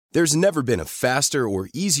There's never been a faster or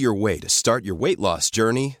easier way to start your weight loss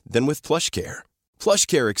journey than with PlushCare.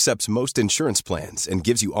 PlushCare accepts most insurance plans and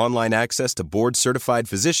gives you online access to board-certified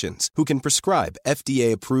physicians who can prescribe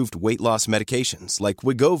FDA-approved weight loss medications like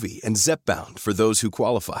Wegovy and Zepbound for those who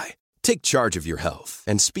qualify. Take charge of your health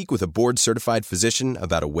and speak with a board-certified physician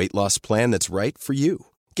about a weight loss plan that's right for you.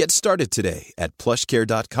 Get started today at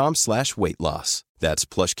plushcare.com/weight loss. That's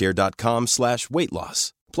plushcare.com/weight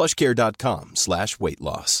loss. plushcare.com/weight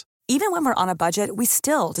loss. Even when we're on a budget, we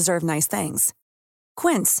still deserve nice things.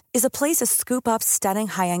 Quince is a place to scoop up stunning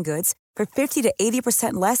high-end goods for 50 to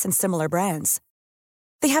 80% less than similar brands.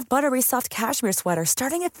 They have buttery soft cashmere sweaters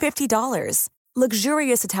starting at $50,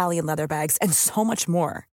 luxurious Italian leather bags, and so much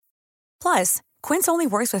more. Plus, Quince only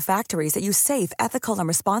works with factories that use safe, ethical, and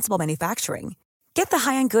responsible manufacturing. Get the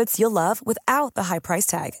high-end goods you'll love without the high price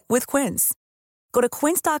tag with Quince. Go to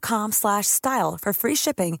quince.com/style for free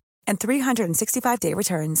shipping and 365-day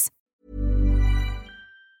returns.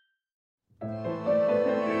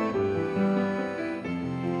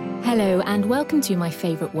 Hello and welcome to My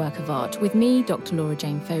Favourite Work of Art with me, Dr. Laura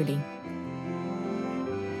Jane Foley.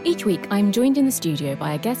 Each week I'm joined in the studio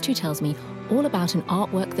by a guest who tells me all about an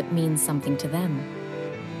artwork that means something to them.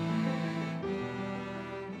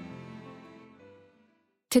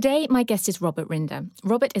 Today, my guest is Robert Rinder.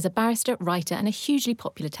 Robert is a barrister, writer and a hugely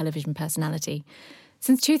popular television personality.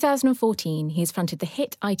 Since 2014, he has fronted the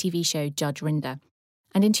hit ITV show Judge Rinder.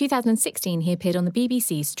 And in 2016, he appeared on the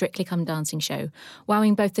BBC's Strictly Come Dancing show,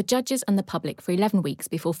 wowing both the judges and the public for 11 weeks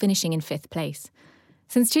before finishing in 5th place.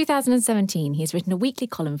 Since 2017, he has written a weekly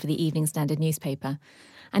column for the Evening Standard newspaper.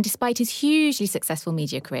 And despite his hugely successful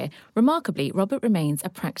media career, remarkably, Robert remains a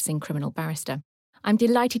practising criminal barrister. I'm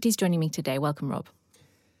delighted he's joining me today. Welcome, Rob.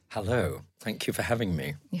 Hello. Thank you for having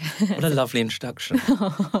me. What a lovely introduction.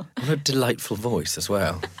 What a delightful voice as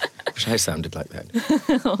well. Wish I sounded like that.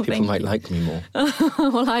 People might like me more.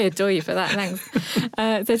 Well, I adore you for that.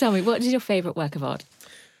 Thanks. So tell me, what is your favourite work of art?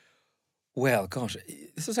 Well, gosh,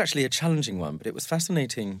 this was actually a challenging one, but it was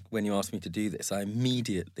fascinating when you asked me to do this. I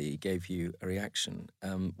immediately gave you a reaction,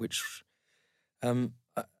 which, when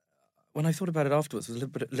I thought about it afterwards, was a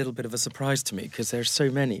little bit of a surprise to me because there are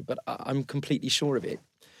so many, but I'm completely sure of it.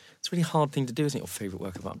 It's a really hard thing to do, isn't it, your favourite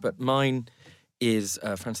work of art? But mine is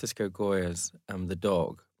Francisco Goya's The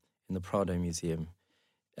Dog in the Prado Museum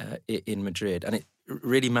in Madrid. And it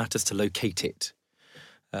really matters to locate it,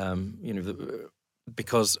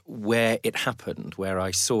 because where it happened, where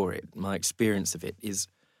I saw it, my experience of it is,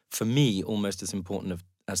 for me, almost as important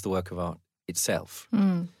as the work of art itself.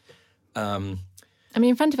 I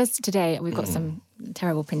mean, in front of us today, we've got some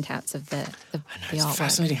terrible printouts of the artwork. It's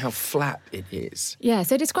fascinating how flat it is. Yeah,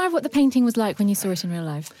 so describe what the painting was like when you saw it in real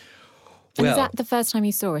life. And is that the first time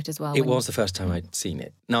you saw it as well? It was the first time I'd seen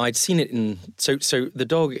it. Now, I'd seen it in... So The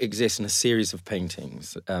Dog exists in a series of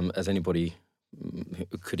paintings, as anybody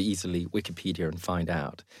could easily Wikipedia and find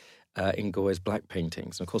out, in Goya's black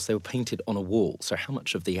paintings. And of course, they were painted on a wall, so how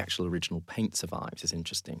much of the actual original paint survives is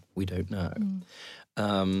interesting. We don't know.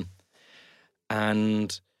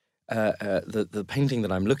 The painting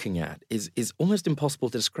that I'm looking at is almost impossible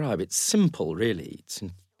to describe. It's simple, really. It's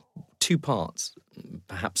in 2 parts,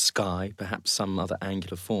 perhaps sky, perhaps some other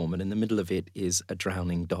angular form, and in the middle of it is a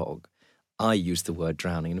drowning dog. I used the word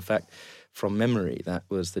drowning. In fact, from memory, that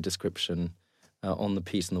was the description on the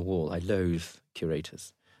piece on the wall. I loathe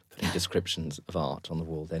curators putting descriptions of art on the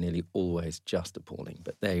wall. They're nearly always just appalling,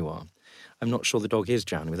 but there you are. I'm not sure the dog is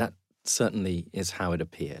drowning, but that certainly is how it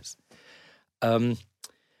appears.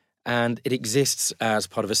 And it exists as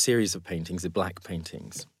part of a series of paintings, the black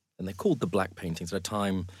paintings. And they're called the black paintings at a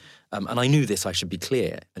time, and I knew this, I should be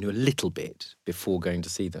clear, I knew a little bit before going to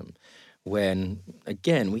see them, when,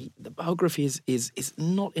 again, the biography is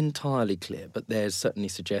not entirely clear, but there's certainly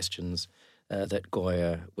suggestions that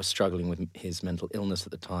Goya was struggling with his mental illness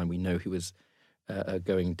at the time. We know he was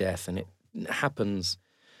going deaf, and it happens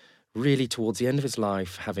really towards the end of his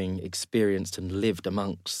life, having experienced and lived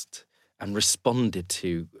amongst and responded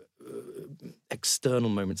to external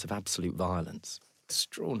moments of absolute violence.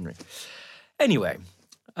 Extraordinary. Anyway,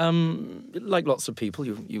 like lots of people,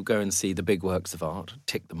 you go and see the big works of art,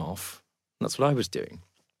 tick them off. That's what I was doing.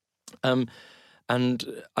 And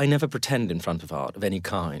I never pretend in front of art of any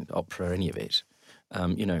kind, opera, any of it.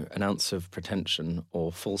 An ounce of pretension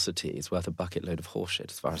or falsity is worth a bucket load of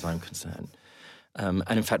horseshit, as far as I'm concerned. And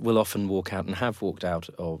in fact, we'll often walk out and have walked out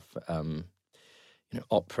of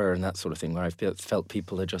opera and that sort of thing, where I've felt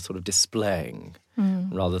people are just sort of displaying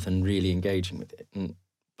rather than really engaging with it. And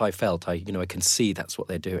by felt, I can see that's what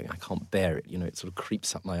they're doing. I can't bear it. It sort of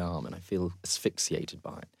creeps up my arm and I feel asphyxiated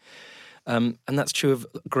by it. And that's true of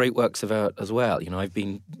great works of art as well. I've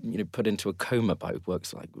been put into a coma by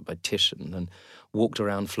works like by Titian, and walked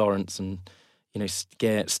around Florence and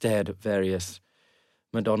stared at various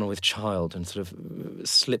Madonna with Child and sort of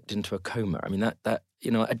slipped into a coma. I mean, that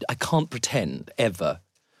I can't pretend ever.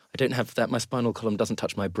 I don't have that. My spinal column doesn't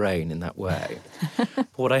touch my brain in that way. But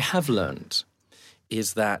what I have learned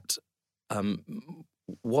is that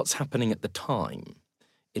what's happening at the time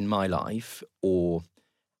in my life, or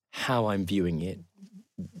how I'm viewing it,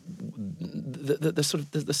 the sort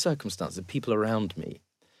of the circumstances, the people around me,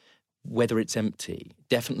 whether it's empty,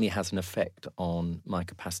 definitely has an effect on my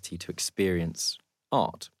capacity to experience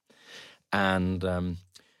art. And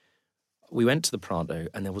we went to the Prado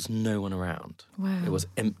and there was no one around. Wow. It was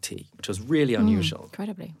empty, which was really unusual.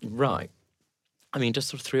 Incredibly. Right. I mean, just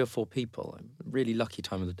sort of 3 or 4 people. A really lucky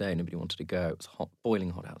time of the day. Nobody wanted to go. It was hot,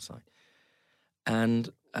 boiling hot outside. And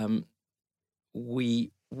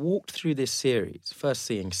we walked through this series, first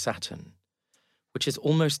seeing Saturn, which is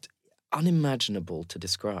almost unimaginable to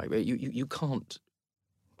describe. You can't.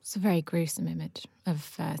 It's a very gruesome image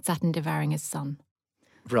of Saturn devouring his son.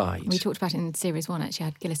 Right. We talked about it in Series 1, actually. I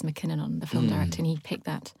had Gillis McKinnon on, the film director, and he picked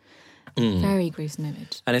that very gruesome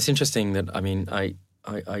image. And it's interesting that, I mean, I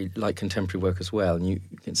like contemporary work as well, and you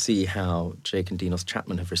can see how Jake and Dinos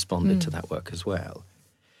Chapman have responded to that work as well.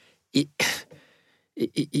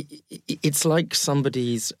 It's like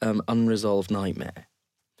somebody's unresolved nightmare,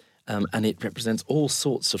 and it represents all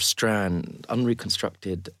sorts of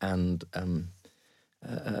unreconstructed and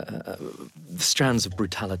strands of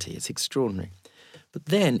brutality. It's extraordinary. But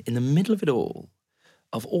then, in the middle of it all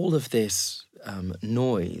of this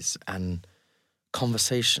noise and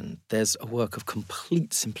conversation, there's a work of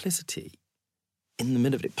complete simplicity in the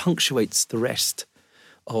middle of it. It punctuates the rest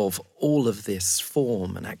of all of this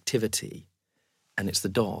form and activity, and it's the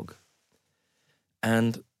dog.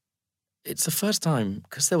 And it's the first time,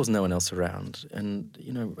 because there was no one else around, and,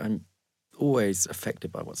 I'm always affected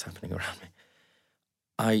by what's happening around me.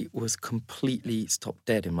 I was completely stopped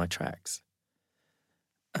dead in my tracks.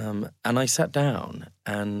 And I sat down,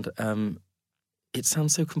 and it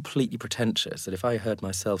sounds so completely pretentious that if I heard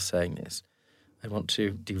myself saying this, I'd want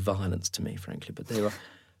to do violence to me, frankly. But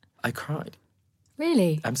I cried.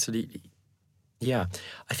 Really? Absolutely. Yeah.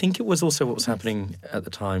 I think it was also what was happening at the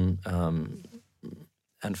time,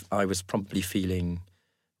 and I was probably feeling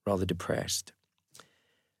rather depressed.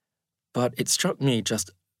 But it struck me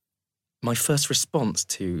my first response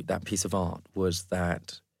to that piece of art was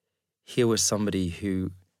that here was somebody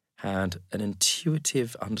who had an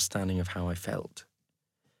intuitive understanding of how I felt.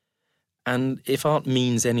 And if art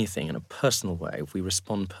means anything in a personal way, if we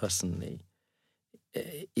respond personally,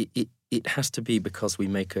 it has to be because we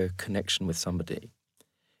make a connection with somebody.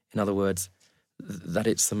 In other words, that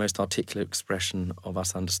it's the most articulate expression of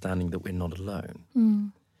us understanding that we're not alone.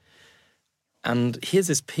 Mm. And here's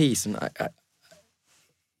this piece, and I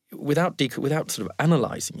without sort of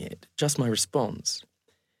analysing it, just my response,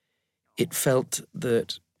 it felt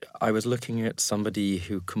that I was looking at somebody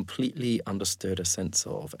who completely understood a sense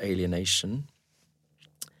of alienation,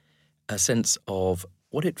 a sense of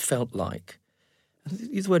what it felt like, I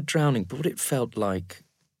use the word drowning, but what it felt like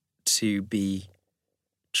to be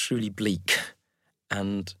truly bleak.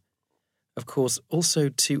 And, of course, also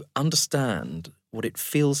to understand what it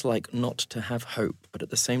feels like not to have hope, but at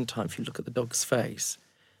the same time, if you look at the dog's face,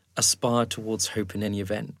 aspire towards hope in any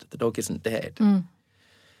event. The dog isn't dead. Mm.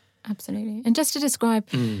 Absolutely. And just to describe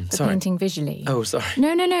the painting visually. Oh, sorry.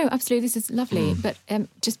 No, absolutely. This is lovely. But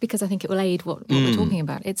just because I think it will aid what we're talking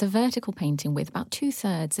about, it's a vertical painting with about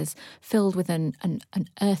 2/3 is filled with an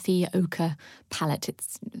earthy ochre palette.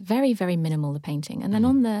 It's very, very minimal, the painting. And then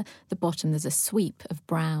on the bottom, there's a sweep of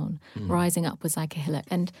brown rising upwards like a hillock.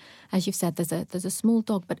 And as you've said, there's a small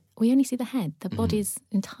dog, but we only see the head. The body's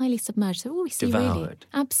entirely submerged. So all we see devoured.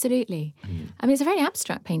 Really. Absolutely. I mean, it's a very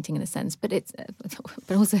abstract painting in a sense, but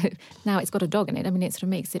but also now it's got a dog in it. I mean, it sort of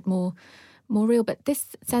makes it more real. But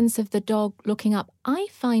this sense of the dog looking up, I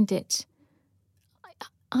find it,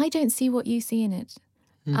 I don't see what you see in it.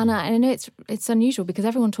 And I know it's unusual because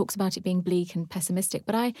everyone talks about it being bleak and pessimistic,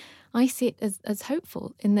 but I see it as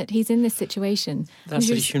hopeful in that he's in this situation. That's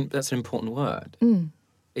an important word.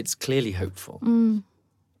 It's clearly hopeful.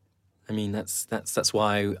 I mean, that's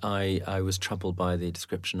why I was troubled by the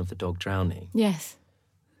description of the dog drowning. Yes.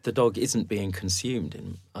 The dog isn't being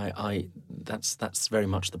consumed. That's very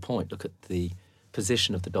much the point. Look at the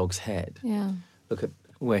position of the dog's head. Yeah. Look at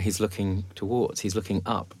where he's looking towards. He's looking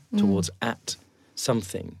up towards at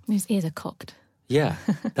something. His ears are cocked. Yeah,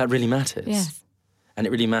 that really matters. Yes. And it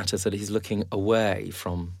really matters that he's looking away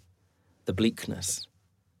from the bleakness.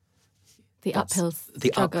 The uphill the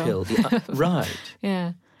struggle. Right.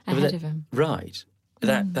 Yeah, ahead of him. Right.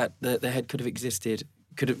 That the head could have existed,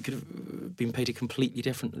 could have been painted completely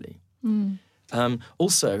differently.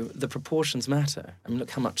 Also, the proportions matter. I mean,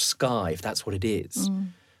 look how much sky, if that's what it is,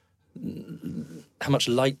 how much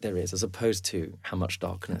light there is as opposed to how much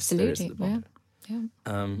darkness there is at the bottom. Yeah.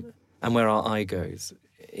 And where our eye goes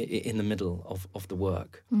in the middle of the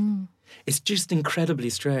work. It's just incredibly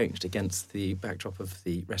strange against the backdrop of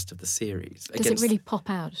the rest of the series. Does it really pop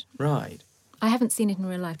out? Right. I haven't seen it in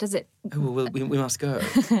real life. Does it? Oh, well, we must go.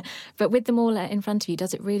 But with them all in front of you,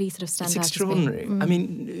 does it really sort of stand out? It's extraordinary. I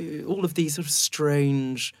mean, all of these sort of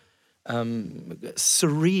strange,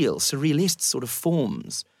 surrealist sort of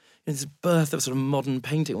forms. This birth of sort of modern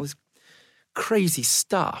painting, all this crazy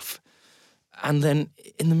stuff. And then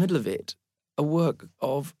in the middle of it, a work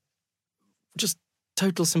of just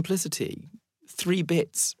total simplicity. 3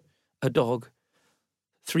 bits, a dog,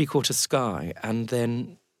 3/4 sky, and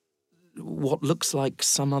then what looks like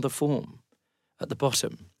some other form at the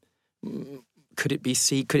bottom. Could it be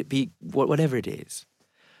sea? Could it be whatever it is?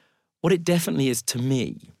 What it definitely is to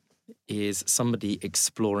me is somebody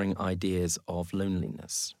exploring ideas of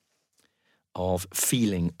loneliness, of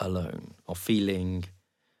feeling alone, of feeling...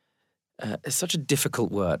 it's such a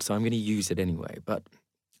difficult word, so I'm going to use it anyway, but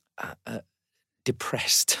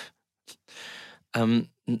depressed. And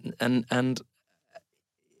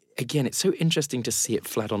again, it's so interesting to see it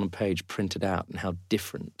flat on a page, printed out, and how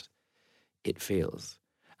different it feels.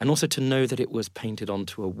 And also to know that it was painted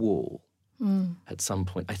onto a wall at some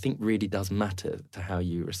point, I think really does matter to how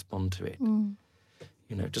you respond to it.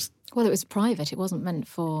 You know, just... Well, it was private. It wasn't meant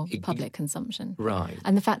for public consumption. Right.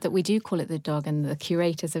 And the fact that we do call it The Dog and the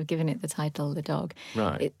curators have given it the title The Dog,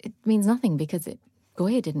 right, it means nothing because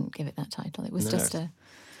Goya didn't give it that title. It was just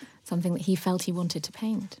something that he felt he wanted to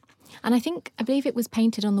paint. And I believe it was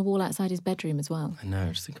painted on the wall outside his bedroom as well. I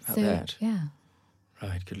know, just think about that. Yeah.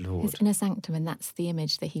 Right, good Lord. His inner sanctum, and that's the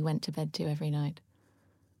image that he went to bed to every night.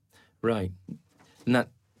 Right. And that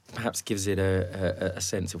perhaps gives it a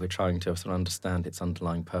sense if we're trying to sort of understand its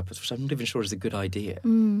underlying purpose, which I'm not even sure is a good idea.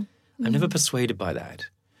 I'm never persuaded by that.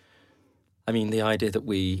 I mean, the idea that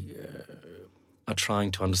we are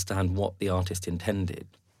trying to understand what the artist intended,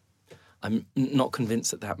 I'm not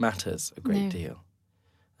convinced that matters a great deal.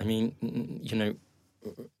 I mean, you know,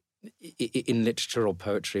 in literature or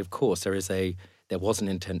poetry, of course, there was an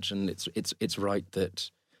intention. It's right that,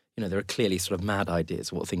 you know, there are clearly sort of mad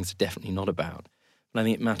ideas of what things are definitely not about. But I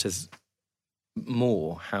think it matters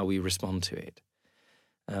more how we respond to it.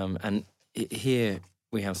 And here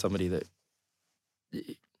we have somebody that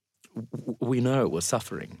we know was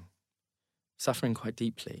suffering quite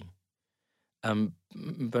deeply.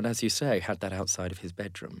 But as you say, had that outside of his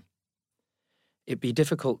bedroom. It'd be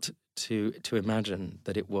difficult to imagine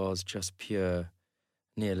that it was just pure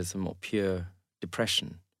nihilism or pure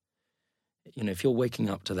depression. You know, if you're waking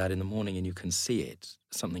up to that in the morning and you can see it,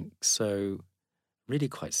 something so really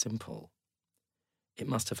quite simple, it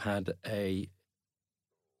must have had I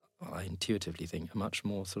intuitively think, a much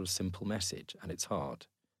more sort of simple message at its heart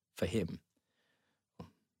for him.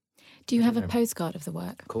 Do you have a postcard of the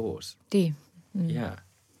work? Of course. Do you? Yeah.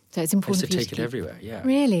 So it's important I used to for you take it everywhere, yeah.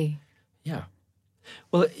 Really? Yeah.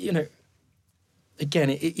 Well, you know,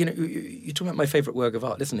 again, you know, you talk about my favourite work of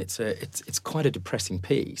art. Listen, it's quite a depressing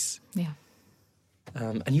piece. Yeah.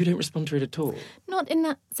 And you don't respond to it at all. Not in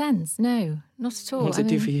that sense, no, not at all. What does it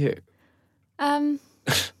do for you? I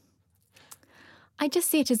just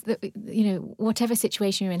see it as that, you know, whatever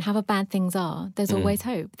situation you're in, however bad things are, there's always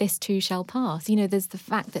hope. This too shall pass. You know, there's the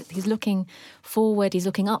fact that he's looking forward, he's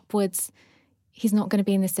looking upwards. He's not going to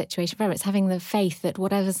be in this situation forever. It's having the faith that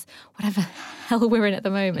whatever hell we're in at the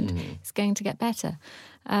moment is going to get better.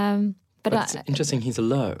 But it's interesting, he's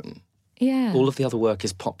alone. Yeah. All of the other work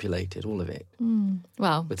is populated, all of it.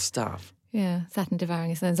 Well, with stuff. Yeah, Saturn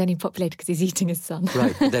devouring his son is only populated because he's eating his son.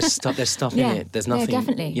 Right, there's stuff in it. There's nothing,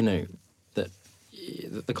 definitely. You know, that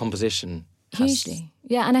the composition has... Hugely.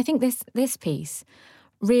 Yeah, and I think this piece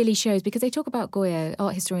really shows, because they talk about Goya,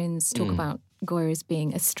 art historians talk about Goya as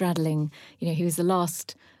being a straddling, you know, he was the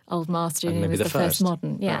last old master and he was the first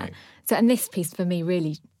modern. Yeah. Right. So, and this piece for me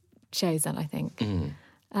really shows that, I think.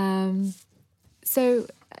 So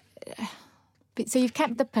you've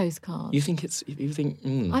kept the postcard. You think it's... You think...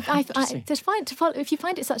 if you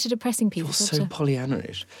find it such a depressing piece... You're so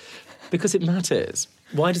Pollyanna-ish. Because it matters.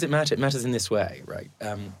 Why does it matter? It matters in this way, right?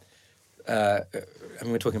 I mean,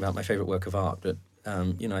 we're talking about my favourite work of art, but,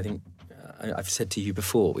 you know, I think I've said to you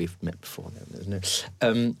before, we've met before, there's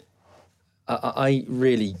no... I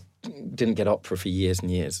really didn't get opera for years and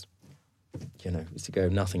years. used to go,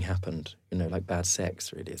 nothing happened, like bad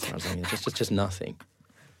sex, really. As far as I mean, just nothing.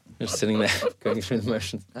 Just sitting there, going through the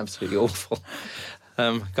motions, absolutely awful.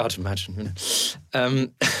 God, imagine,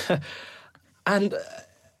 and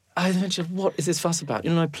I mentioned, what is this fuss about?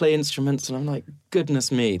 I play instruments, and I'm like,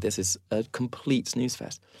 goodness me, this is a complete snooze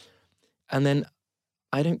fest. And then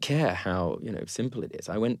I don't care how, simple it is.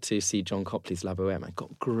 I went to see John Copley's La Bohème. I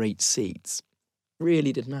got great seats.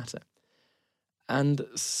 Really did matter. And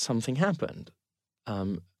something happened.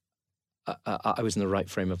 I was in the right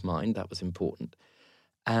frame of mind. That was important.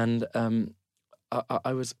 And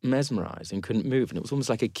I was mesmerised and couldn't move. And it was almost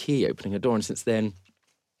like a key opening a door. And since then,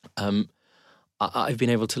 I've been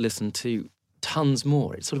able to listen to tons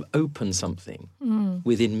more. It sort of opened something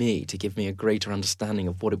within me to give me a greater understanding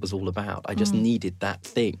of what it was all about. I just needed that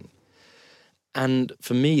thing. And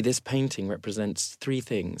for me, this painting represents three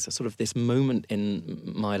things. A sort of this moment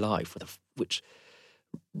in my life which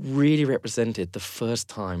really represented the first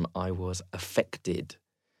time I was affected.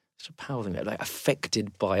 It's a powerful thing, like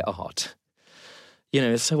affected by art.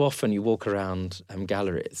 So often you walk around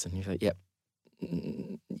galleries and you're like, yep,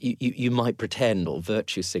 you might pretend or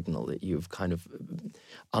virtue signal that you've kind of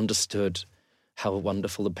understood how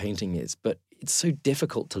wonderful the painting is, but it's so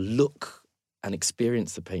difficult to look and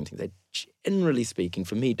experience the painting. They, generally speaking,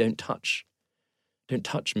 for me, don't touch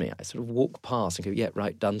me. I sort of walk past and go, yeah,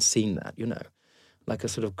 right, done, seen that, like a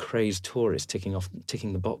sort of crazed tourist ticking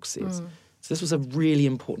the boxes. So this was a really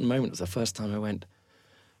important moment. It was the first time I went,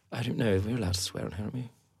 I don't know, we're allowed to swear on here, aren't we?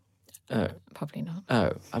 Oh. Probably not.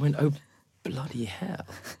 Oh, I went, oh, bloody hell,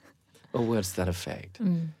 or words to that effect.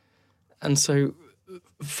 And so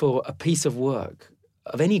for a piece of work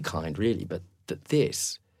of any kind, really, but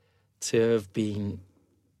this, to have been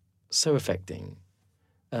so affecting,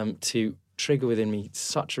 to trigger within me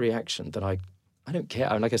such a reaction that I don't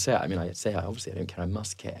care. Like I say, obviously I don't care, I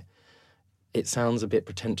must care. It sounds a bit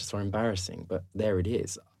pretentious or embarrassing, but there it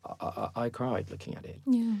is. I cried looking at it.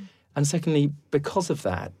 Yeah. And secondly, because of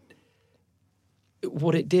that,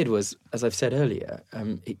 what it did was, as I've said earlier,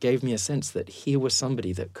 it gave me a sense that here was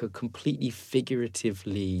somebody that could completely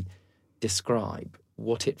figuratively describe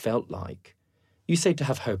what it felt like. You say to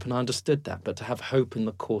have hope, and I understood that, but to have hope in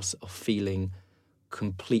the course of feeling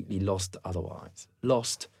completely lost otherwise.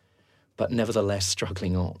 Lost, but nevertheless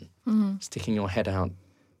struggling on. Sticking your head out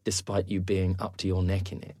despite you being up to your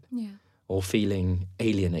neck in it. Yeah. Or feeling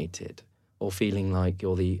alienated, or feeling like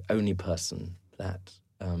you're the only person that's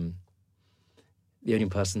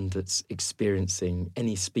experiencing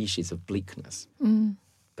any species of bleakness.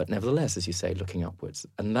 But nevertheless, as you say, looking upwards.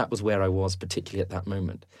 And that was where I was, particularly at that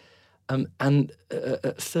moment. And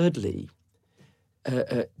thirdly,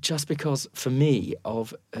 just because, for me,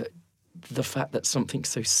 of the fact that something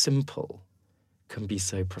so simple can be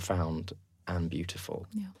so profound and beautiful.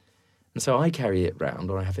 Yeah. And so I carry it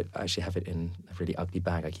around, or I actually have it in a really ugly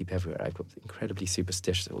bag I keep everywhere. I've got incredibly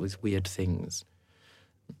superstitious, all these weird things.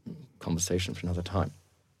 Conversation for another time.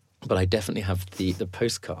 But I definitely have the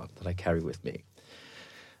postcard that I carry with me.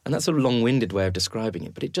 And that's a long-winded way of describing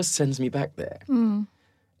it, but it just sends me back there.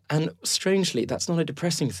 And strangely, that's not a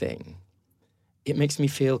depressing thing. It makes me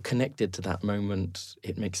feel connected to that moment.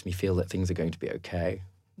 It makes me feel that things are going to be okay.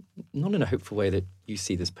 Not in a hopeful way that you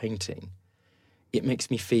see this painting. It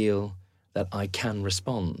makes me feel that I can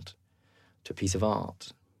respond to a piece of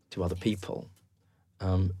art, to other people.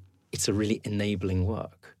 It's a really enabling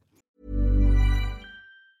work.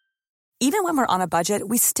 Even when we're on a budget,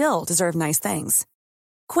 we still deserve nice things.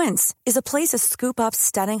 Quince is a place to scoop up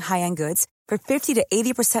stunning high-end goods for 50 to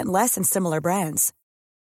 80% less than similar brands.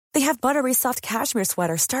 They have buttery soft cashmere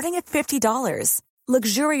sweaters starting at $50,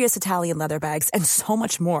 luxurious Italian leather bags, and so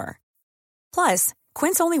much more. Plus,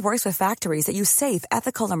 Quince only works with factories that use safe,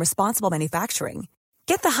 ethical, and responsible manufacturing.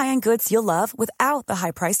 Get the high-end goods you'll love without the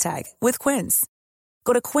high price tag with Quince.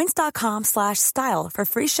 Go to quince.com/style for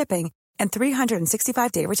free shipping and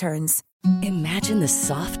 365-day returns. Imagine the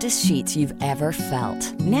softest sheets you've ever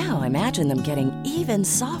felt. Now imagine them getting even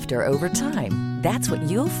softer over time. That's what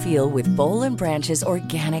you'll feel with Boll & Branch's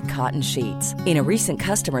organic cotton sheets. In a recent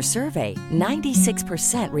customer survey,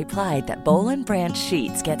 96% replied that Boll & Branch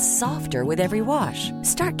sheets get softer with every wash.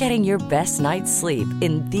 Start getting your best night's sleep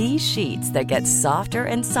in these sheets that get softer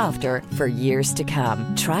and softer for years to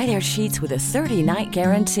come. Try their sheets with a 30-night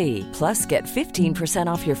guarantee. Plus, get 15%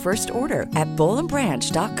 off your first order at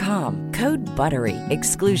bollandbranch.com. Code BUTTERY.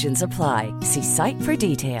 Exclusions apply. See site for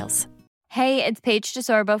details. Hey, it's Paige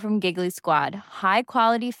DeSorbo from Giggly Squad. High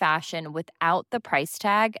quality fashion without the price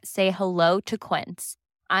tag. Say hello to Quince.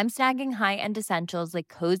 I'm snagging high-end essentials like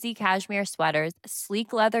cozy cashmere sweaters,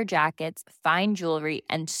 sleek leather jackets, fine jewelry,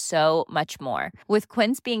 and so much more. With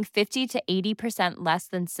Quince being 50 to 80% less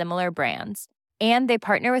than similar brands. And they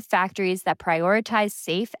partner with factories that prioritize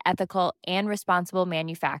safe, ethical, and responsible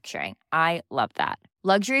manufacturing. I love that.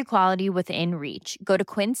 Luxury quality within reach. Go to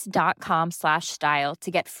quince.com/style to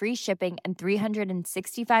get free shipping and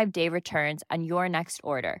 365-day returns on your next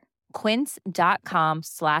order.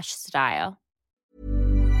 Quince.com/style.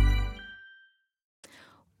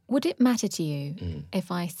 Would it matter to you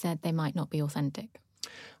if I said they might not be authentic?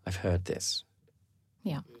 I've heard this.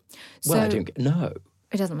 Yeah. Well, I don't... No.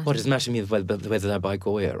 It doesn't matter. What does it matter to me whether they're by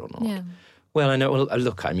Goya or not? Yeah. Well, I know. Well,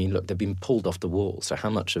 look, they've been pulled off the wall. So how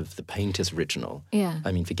much of the paint is original? Yeah.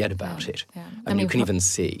 I mean, forget about it. Yeah. I mean, you can even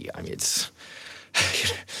see. I mean, it's...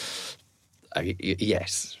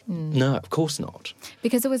 yes. No, of course not.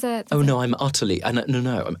 Because there was a... No, I'm utterly... I'm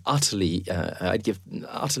utterly...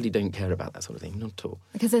 utterly don't care about that sort of thing. Not at all.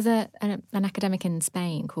 Because there's an academic in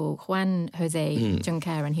Spain called Juan José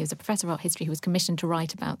Junquera, and he was a professor of art history who was commissioned to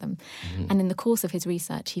write about them. And in the course of his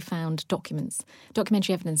research, he found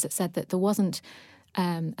documentary evidence that said that there wasn't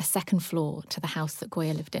a second floor to the house that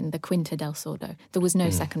Goya lived in, the Quinta del Sordo. There was no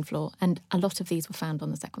second floor, and a lot of these were found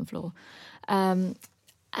on the second floor.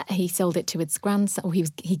 He sold it to his grandson, or he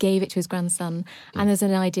gave it to his grandson, and there's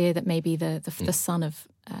an idea that maybe the son of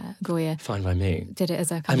Goya Fine by me. did it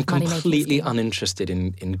as a kind of I'm money-making completely scheme. uninterested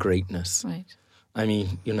in greatness. Right. I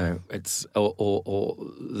mean, it's or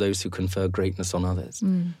those who confer greatness on others.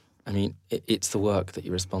 I mean, it's the work that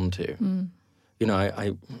you respond to.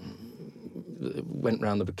 I went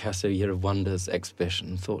round the Picasso Year of Wonders exhibition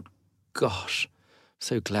and thought, gosh,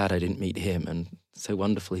 so glad I didn't meet him, and so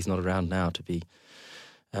wonderful he's not around now to be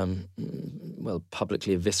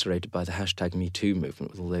publicly eviscerated by the #MeToo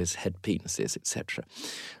movement with all those head penises, etc.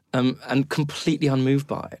 And completely unmoved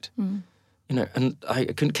by it. And I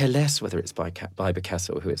couldn't care less whether it's by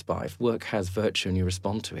Picasso or who it's by. If work has virtue and you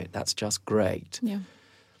respond to it, that's just great. Yeah.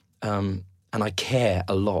 And I care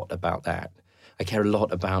a lot about that. I care a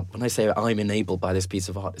lot about, when I say I'm enabled by this piece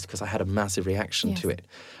of art, it's because I had a massive reaction to it.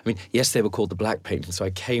 I mean, yes, they were called the black paintings, so I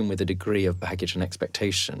came with a degree of baggage and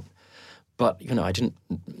expectation. But, I didn't,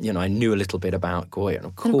 I knew a little bit about Goya, and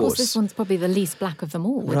of course this one's probably the least black of them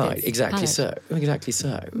all. Right, exactly so.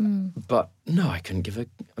 But no, I couldn't give a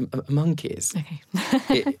monkey's.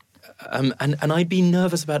 Okay. And I'd be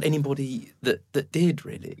nervous about anybody that did,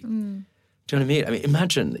 really. Do you know what I mean? I mean,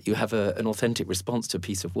 imagine that you have an authentic response to a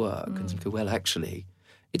piece of work and you go, well, actually,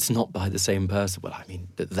 it's not by the same person. Well, I mean,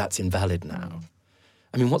 that's invalid now.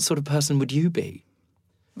 I mean, what sort of person would you be?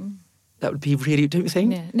 That would be really, don't you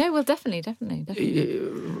think? Yeah. No, well, definitely. I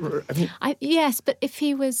mean, yes, but if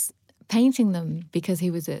he was painting them because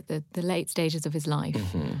he was at the late stages of his life,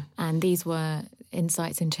 and these were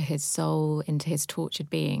insights into his soul, into his tortured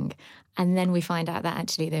being, and then we find out that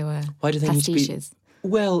actually they were why do they pastiches. Need to be,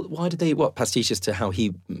 well, why did they, pastiches to how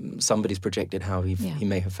somebody's projected how he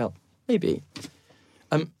may have felt? Maybe.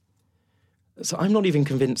 So I'm not even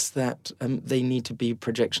convinced that they need to be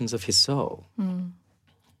projections of his soul.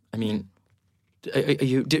 I mean, are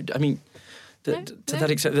you? To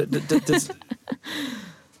that extent, does...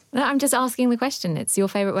 No, I'm just asking the question. It's your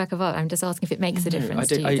favourite work of art. I'm just asking if it makes a difference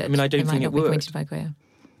to you. I don't think it would. Pointed by Goya.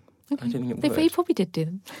 Okay. I don't think it would. He probably did do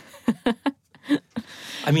them.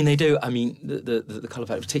 I mean, they do. I mean, the colour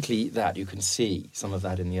palette, particularly that, you can see some of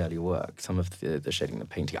that in the earlier work, some of the shading, the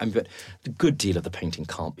painting. I mean, but a good deal of the painting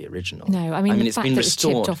can't be original. No, I mean the it's fact been that it was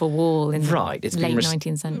chipped off a wall in the late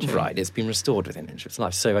 19th century. Right, it's been restored within an inch of its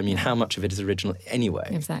life. So, I mean, how much of it is original anyway?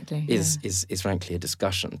 Exactly. Is frankly a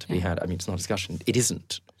discussion to be had. I mean, it's not a discussion. It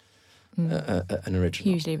isn't an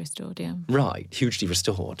original. Hugely restored, yeah. Right, hugely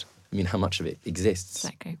restored. I mean, how much of it exists?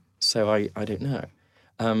 Exactly. So I don't know.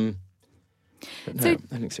 But no, So,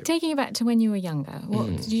 I think so. taking you back to when you were younger,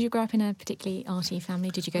 did you grow up in a particularly arty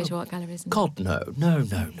family? Did you go to art galleries? God, no.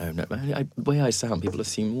 The way I sound, people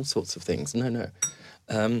assume all sorts of things. No.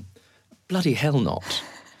 Bloody hell not.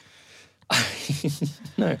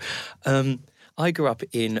 No. I grew up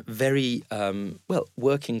in very,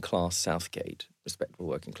 working class Southgate, respectable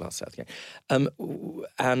working class Southgate, with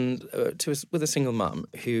a single mum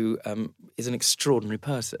who is an extraordinary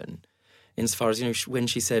person. Insofar as, when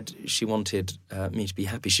she said she wanted me to be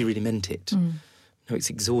happy, she really meant it. It's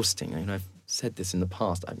exhausting. I've said this in the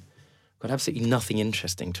past. I've got absolutely nothing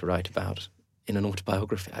interesting to write about in an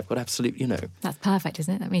autobiography. I've got absolutely, That's perfect,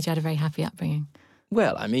 isn't it? That means you had a very happy upbringing.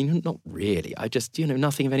 Well, I mean, not really. I just,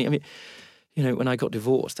 nothing of any... I mean, when I got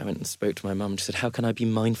divorced, I went and spoke to my mum and she said, how can I be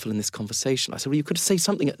mindful in this conversation? I said, well, you could say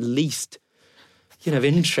something at least of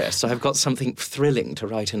interest. So I've got something thrilling to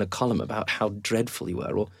write in a column about how dreadful you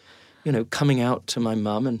were, or, coming out to my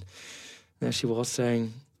mum, and there she was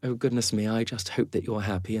saying, "Oh, goodness me, I just hope that you're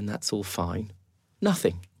happy and that's all fine."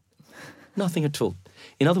 Nothing at all.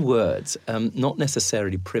 In other words, not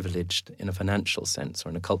necessarily privileged in a financial sense or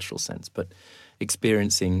in a cultural sense, but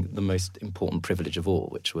experiencing the most important privilege of all,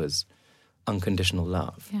 which was unconditional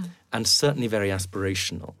love, and certainly very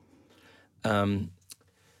aspirational.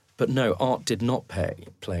 But no, art did not play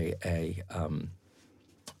a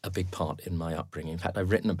big part in my upbringing. In fact, I've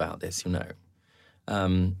written about this, and I've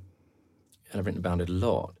written about it a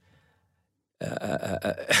lot.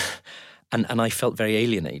 And I felt very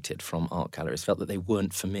alienated from art galleries, felt that they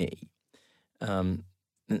weren't for me. And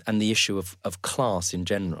the issue of class in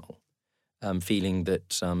general, feeling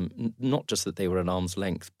that not just that they were at arm's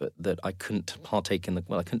length, but that I couldn't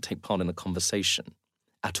take part in the conversation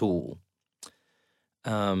at all.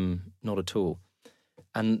 Not at all.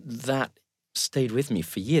 And that stayed with me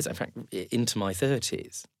for years, in fact, into my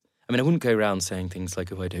 30s. I mean, I wouldn't go around saying things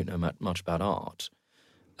like, "Oh, I don't know much about art."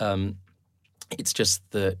 It's just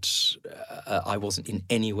that I wasn't in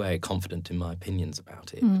any way confident in my opinions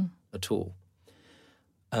about it at all.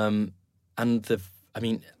 I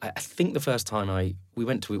think the first time we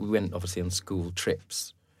went obviously on school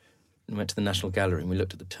trips. We went to the National Gallery and we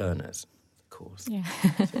looked at the Turners, of course. Yeah.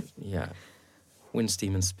 Yeah. Wind,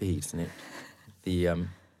 Steam and Speed, isn't it?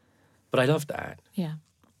 But I loved that. Yeah.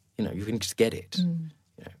 You can just get it.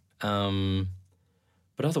 But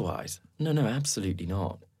otherwise, no, absolutely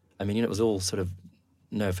not. I mean, it was all sort of,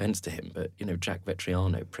 no offence to him, but, Jack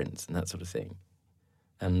Vetriano prints and that sort of thing.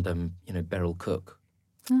 And, Beryl Cook.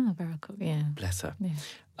 Oh, Beryl Cook, yeah. Bless her. Yeah.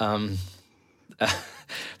 But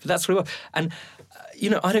that's what it was. And,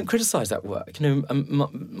 I don't criticise that work.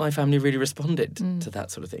 My family really responded to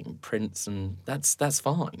that sort of thing, prints, and that's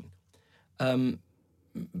fine. But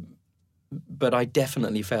I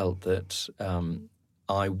definitely felt that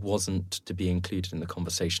I wasn't to be included in the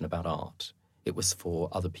conversation about art. It was for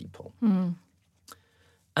other people.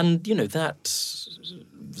 And, that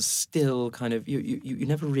still kind of, you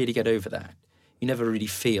never really get over that. You never really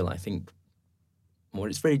feel, I think, more.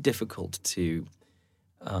 It's very difficult to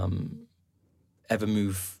ever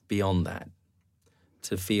move beyond that,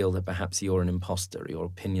 to feel that perhaps you're an imposter, your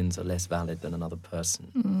opinions are less valid than another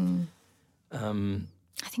person. I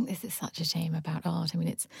think this is such a shame about art. I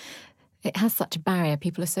mean, it has such a barrier.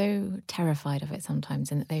 People are so terrified of it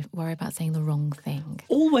sometimes, and that they worry about saying the wrong thing.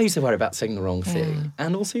 Always they worry about saying the wrong thing.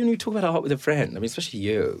 And also when you talk about art with a friend, I mean, especially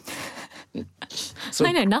you.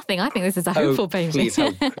 I know nothing. I think this is a hopeful painting. Please,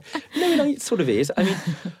 no, it sort of is. I mean,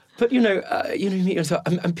 but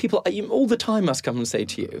and people all the time must come and say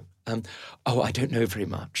to you, "Oh, I don't know very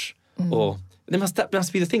much," or that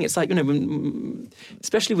must be the thing. It's like,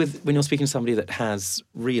 especially when you're speaking to somebody that has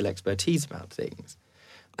real expertise about things.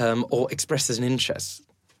 Or expresses an interest,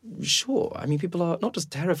 sure. I mean, people are not just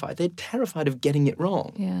terrified, they're terrified of getting it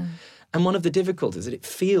wrong. Yeah. And one of the difficulties that it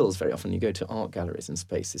feels very often, you go to art galleries and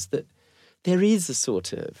spaces, that there is a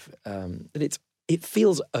sort of, that it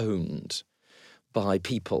feels owned by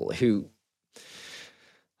people who,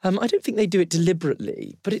 I don't think they do it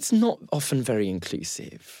deliberately, but it's not often very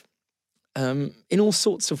inclusive in all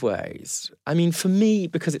sorts of ways. I mean, for me,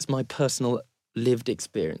 because it's my personal lived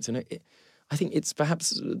experience, I think it's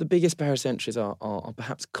perhaps the biggest barriers to entry are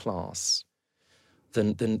perhaps class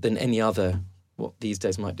than any other, what these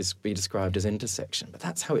days might be described as intersection. But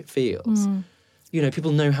that's how it feels.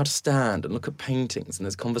 People know how to stand and look at paintings, and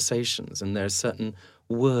there's conversations, and there's certain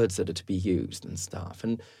words that are to be used and stuff.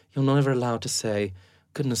 And you're never allowed to say,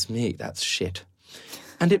 "Goodness me, that's shit."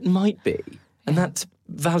 And it might be. And that's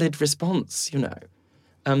valid response,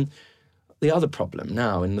 The other problem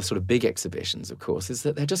now in the sort of big exhibitions, of course, is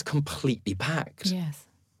that they're just completely packed. Yes.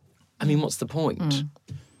 I mean, what's the point?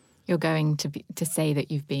 You're going to say that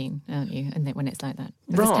you've been, aren't you? And when it's like that,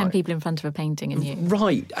 there's 10 people in front of a painting, and you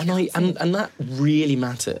right, and that really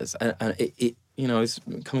matters. And it I was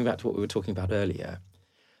coming back to what we were talking about earlier.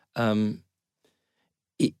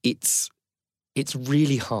 It's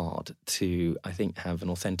really hard to, I think, have an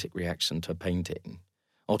authentic reaction to a painting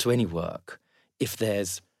or to any work if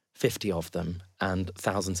there's 50 of them and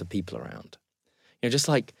thousands of people around. Just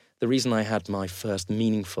like the reason I had my first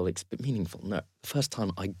the first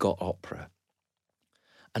time I got opera.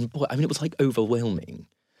 And boy, I mean, it was like overwhelming.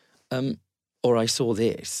 Or I saw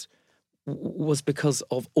this, was because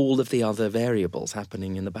of all of the other variables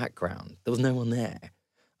happening in the background. There was no one there.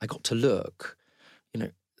 I got to look.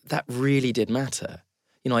 That really did matter.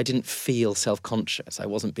 I didn't feel self-conscious. I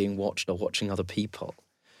wasn't being watched or watching other people.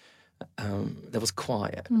 There was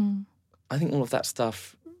quiet. I think all of that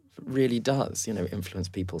stuff really does, influence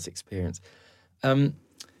people's experience. The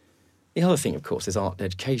other thing, of course, is art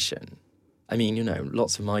education. I mean,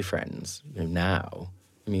 lots of my friends, now,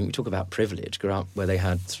 we talk about privilege, grew up where they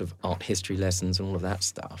had sort of art history lessons and all of that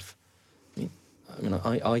stuff.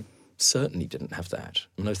 I certainly didn't have that.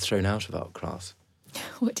 I was thrown out of art class.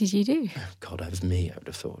 What did you do? Oh, God, I was me, I would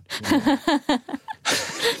have thought.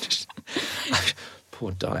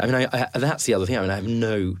 Poor darling. That's the other thing. I have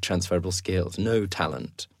no transferable skills, no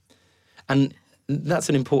talent. And that's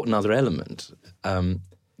an important other element.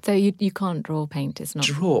 So you can't draw or paint, it's not?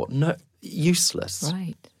 Draw, no, useless.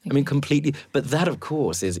 Right. Okay. Completely. But that, of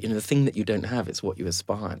course, is, the thing that you don't have is what you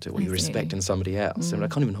aspire to, what you respect in somebody else. I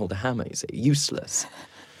can't even hold a hammer, you see. Useless.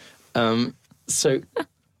 So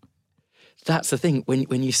that's the thing.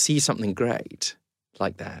 When you see something great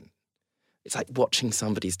like that, it's like watching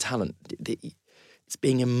somebody's talent. It's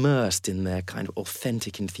being immersed in their kind of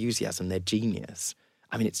authentic enthusiasm, their genius.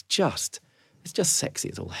 It's just sexy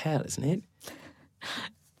as all hell, isn't it?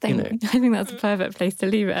 I think that's a perfect place to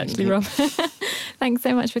leave it, actually, Rob. Thanks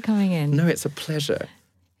so much for coming in. No, it's a pleasure.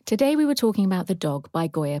 Today we were talking about The Dog by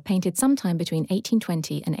Goya, painted sometime between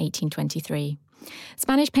 1820 and 1823.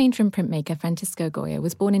 Spanish painter and printmaker Francisco Goya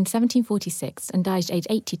was born in 1746 and died aged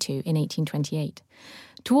 82 in 1828.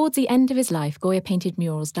 Towards the end of his life, Goya painted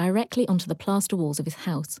murals directly onto the plaster walls of his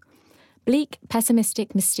house. Bleak,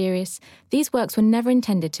 pessimistic, mysterious, these works were never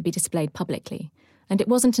intended to be displayed publicly, and it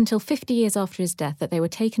wasn't until 50 years after his death that they were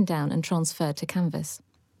taken down and transferred to canvas.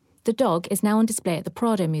 The Dog is now on display at the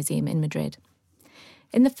Prado Museum in Madrid.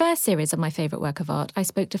 In the first series of My Favourite Work of Art, I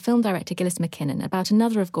spoke to film director Gillis McKinnon about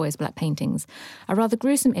another of Goya's black paintings, a rather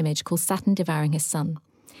gruesome image called Saturn Devouring His Son.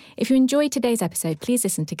 If you enjoyed today's episode, please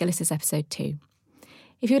listen to Gillis's episode too.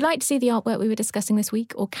 If you'd like to see the artwork we were discussing this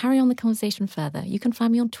week or carry on the conversation further, you can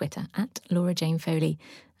find me on Twitter at Laura Jane Foley.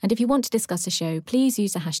 And if you want to discuss the show, please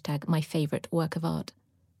use the hashtag #MyFavouriteWorkOfArt.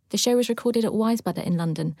 The show was recorded at Wise Buddha in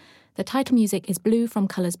London. The title music is Blue from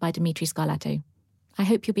Colours by Dimitri Scarlato. I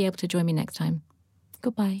hope you'll be able to join me next time.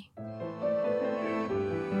 Goodbye.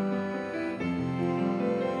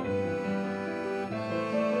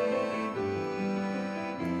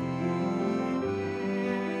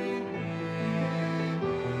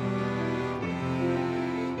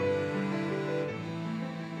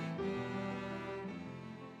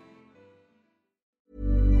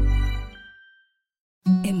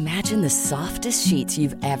 Imagine the softest sheets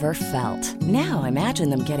you've ever felt. Now imagine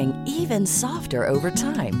them getting even softer over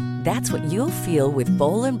time. That's what you'll feel with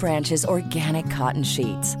Boll & Branch's organic cotton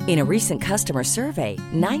sheets. In a recent customer survey,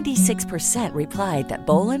 96% replied that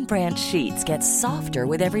Boll & Branch sheets get softer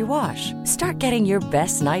with every wash. Start getting your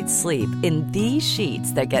best night's sleep in these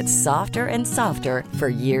sheets that get softer and softer for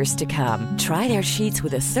years to come. Try their sheets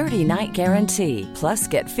with a 30-night guarantee. Plus,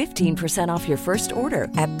 get 15% off your first order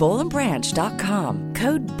at bollandbranch.com.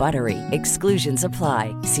 Code BUTTERY. Exclusions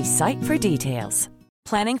apply. See site for details.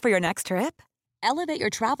 Planning for your next trip? Elevate your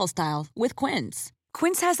travel style with Quince.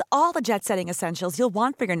 Quince has all the jet-setting essentials you'll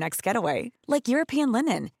want for your next getaway, like European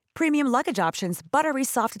linen, premium luggage options, buttery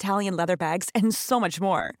soft Italian leather bags, and so much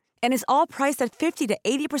more. And is all priced at 50 to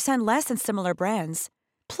 80% less than similar brands.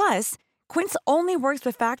 Plus, Quince only works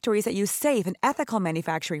with factories that use safe and ethical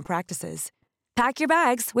manufacturing practices. Pack your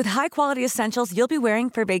bags with high-quality essentials you'll be wearing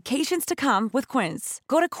for vacations to come with Quince.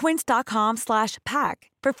 Go to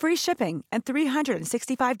quince.com/pack for free shipping and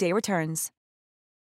 365-day returns.